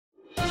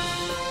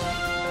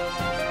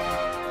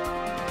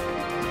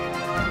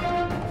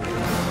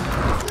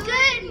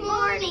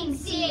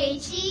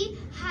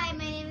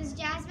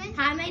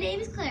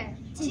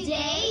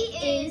Today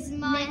is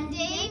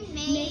Monday,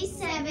 May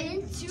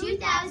 7th,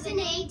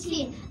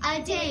 2018,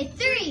 a day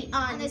 3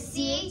 on the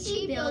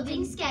CHE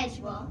building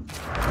schedule.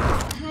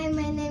 Hi,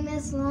 my name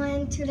is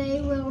Lauren. Today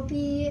will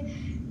be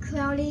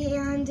cloudy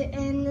and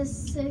in the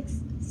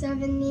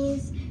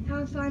 70s.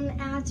 Have fun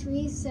at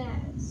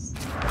recess.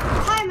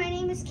 Hi, my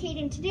name is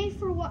Kaden. Today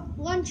for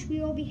lunch we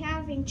will be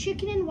having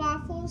chicken and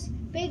waffles,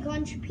 big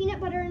lunch,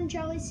 peanut butter and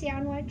jelly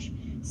sandwich,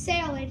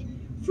 salad,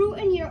 fruit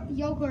and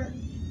yogurt,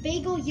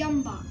 bagel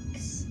yum box.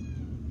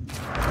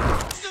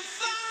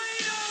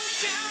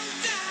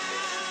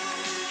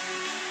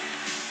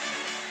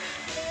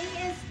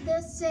 Today is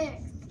the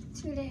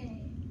 6th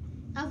today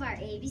Of our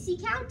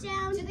ABC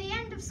countdown to the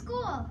end of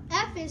school.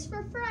 F is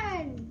for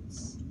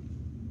friends.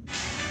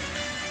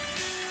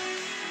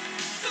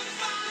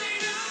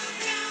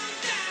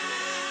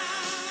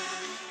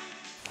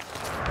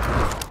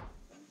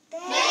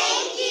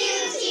 Thank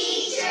you,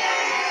 teachers!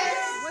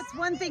 What's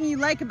one thing you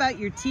like about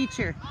your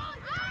teacher?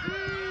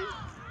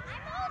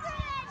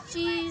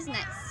 She's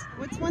nice.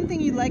 What's one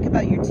thing you like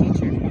about your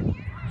teacher?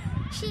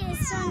 She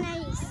is so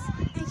nice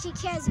and she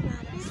cares about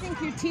What do you us.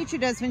 think your teacher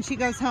does when she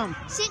goes home?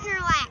 Sit and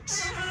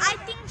relax. I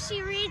think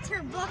she reads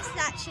her books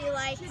that she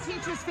likes. What's your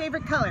teacher's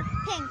favorite color?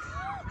 Pink.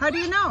 How do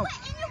you know?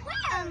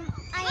 I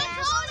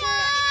asked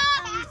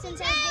her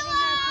since I was giving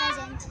her a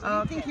present.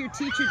 Oh, I think your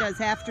teacher does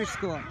after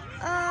school.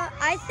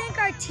 I think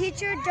our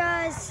teacher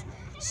does.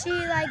 She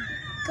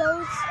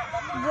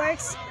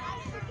works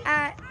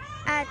at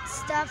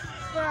stuff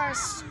for our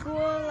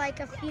school like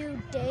a few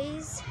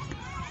days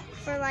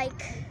for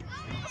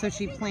So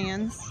she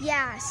plans.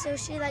 so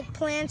she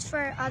plans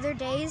for other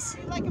days.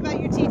 What do you like about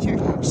your teacher?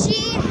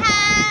 She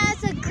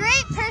has a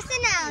great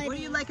personality. What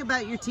do you like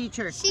about your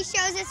teacher? She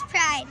shows us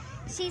pride.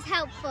 She's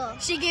helpful.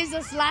 She gives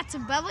us lots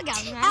of bubble gum.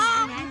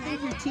 What do you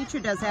think your teacher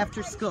does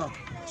after school?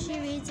 She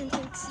reads and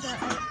thinks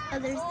about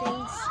other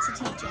things to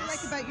teach What do you like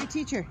us. about your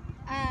teacher?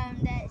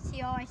 That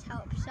she always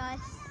helps us.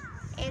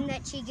 And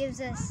that she gives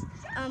us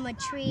a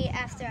tree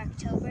after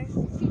October.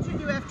 What does your teacher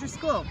do after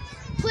school?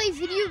 Play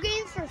video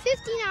games for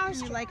 15 hours. What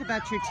do you like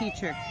about your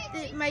teacher?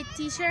 My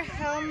teacher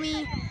helped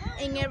me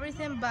in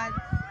everything, but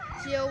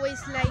she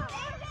always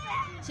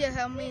she'll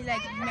help me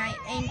my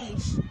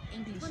English.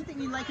 One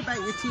thing you like about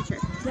your teacher?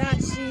 That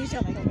she's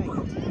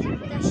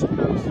That she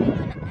helps me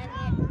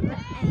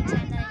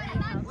anytime that I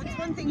need help. What's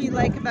one thing you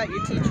like about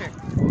your teacher?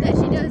 that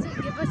she doesn't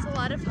give us a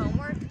lot of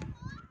homework.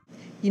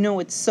 You know,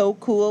 it's so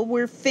cool.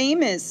 We're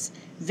famous.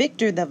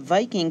 Victor the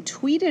Viking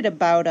tweeted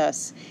about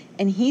us,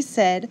 and he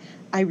said,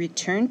 I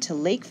returned to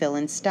Lakeville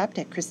and stopped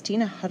at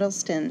Christina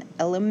Huddleston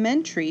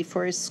Elementary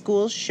for a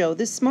school show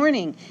this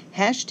morning.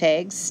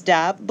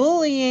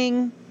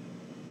 #StopBullying.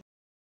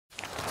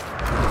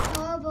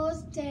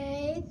 Culver's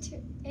Day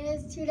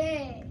is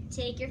today.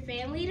 Take your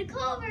family to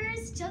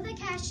Culver's. Tell the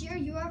cashier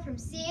you are from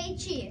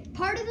CHE.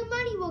 Part of the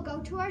money will go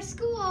to our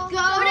school. Go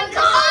to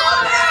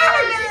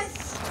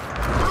Culver's!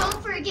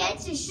 Don't forget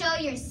to show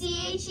your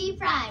CHE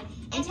pride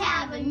and to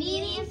have a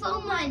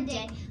meaningful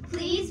Monday.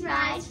 Please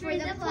rise for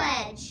the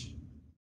pledge.